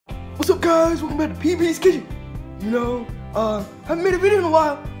guys, welcome back to Pei Pei's Kitchen. You know, haven't made a video in a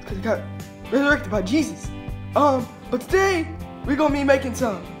while because I got resurrected by Jesus. But today we're gonna be making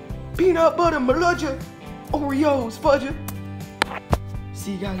some peanut butter malaja Oreos fudge.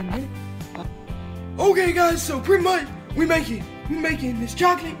 See you guys in a minute. Okay, guys, so pretty much we making this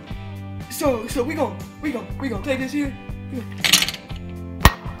chocolate. So we gonna take this here,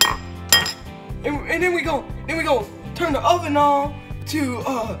 and then we gonna turn the oven on to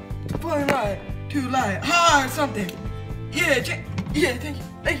like high or something. Yeah,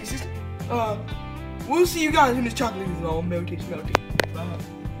 thank you, sister. We'll see you guys when this chocolate is all melted. Bye.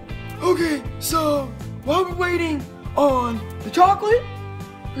 Okay, so while we're waiting on the chocolate,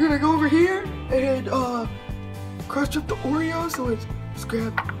 we're gonna go over here and crush up the Oreos. So let's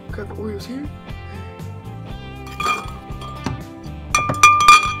grab the Oreos here.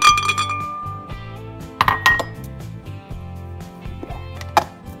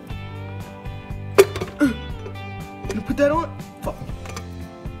 Gonna put that on.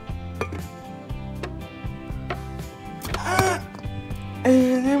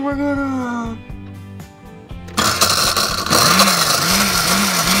 And then we're gonna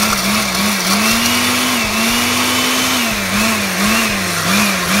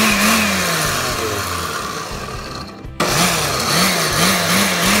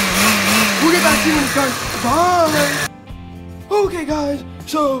we'll get back to you when it's done. Bye. Okay, guys,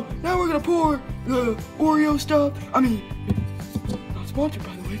 so now we're gonna pour the Oreo stuff. I mean, not sponsored,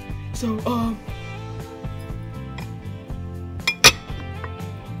 by the way. So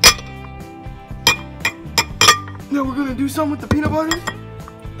now we're gonna do some with the peanut butter,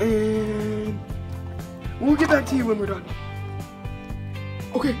 and we'll get back to you when we're done.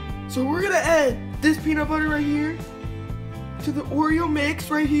 Okay, so we're gonna add this peanut butter right here to the Oreo mix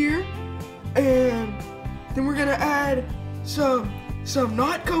right here, and then we're gonna add some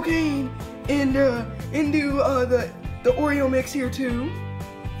not cocaine into the Oreo mix here too,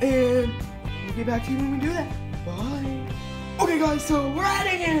 and we'll get back to you when we do that. Bye. Okay, guys, so we're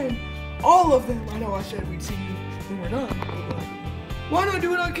adding in all of them. I know I said we'd see you when we're done, but why not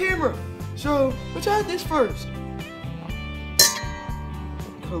do it on camera? So let's add this first.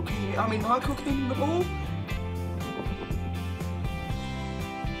 Cocaine, I mean not cocaine in the bowl.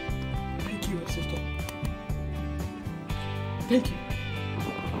 Thank you, assistant. Thank you.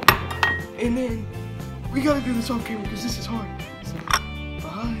 And then we gotta do this off camera because this is hard. So,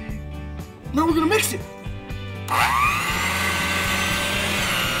 bye. Now we're gonna mix it. Bye.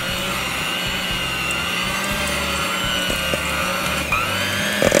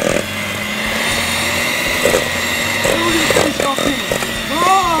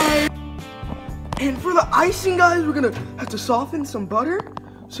 And for the icing, guys, we're gonna have to soften some butter.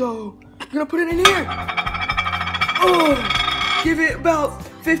 So we're gonna put it in here. Oh. Give it about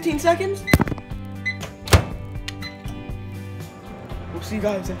 15 seconds. We'll see you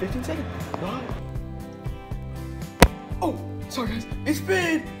guys in 15 seconds. Bye. Oh, sorry guys. It's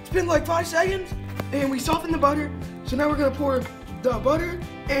been like 5 seconds, and we softened the butter. So now we're gonna pour the butter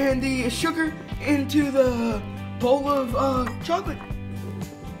and the sugar into the bowl of chocolate.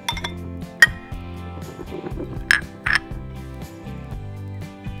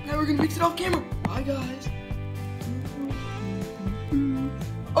 Now we're gonna mix it off camera. Bye, guys.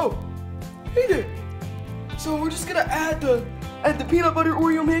 Oh, hey there. So we're just gonna add the peanut butter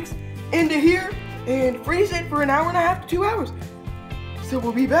Oreo mix into here and freeze it for an hour and a half to 2 hours. So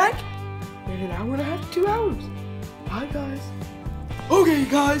we'll be back in an hour and a half to 2 hours. Bye, guys. Okay,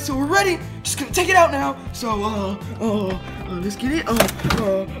 guys, so we're ready. Just gonna take it out now. So let's get it.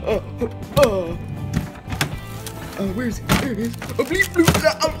 Where is it? There it is. Bleep bloop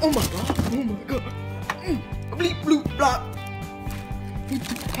blah. Oh my god. Oh my god. Bleep bloop blah.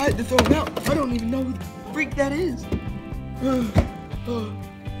 I had to throw him out. I don't even know who the freak that is.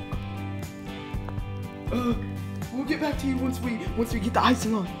 We'll get back to you once we get the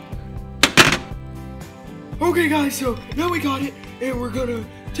icing on. Okay, guys, so now we got it, and we're gonna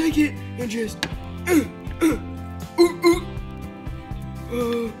take it and just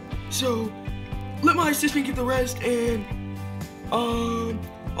so let my assistant get the rest, and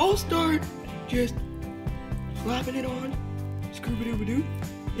I'll start just slapping it on. Scooby-Doo-ba-doo.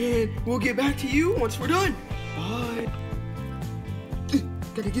 And we'll get back to you once we're done. Bye.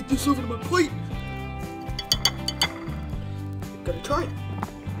 Gotta get this over to my plate. Gotta try it.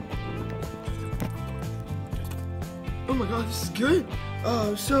 Oh my god, this is good.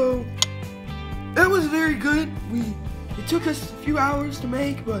 So that was very good. It took us a few hours to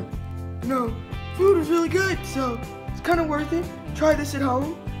make, but you know, food was really good, so it's kind of worth it. Try this at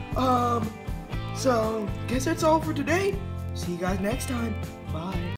home. So guess that's all for today. See you guys next time. Bye.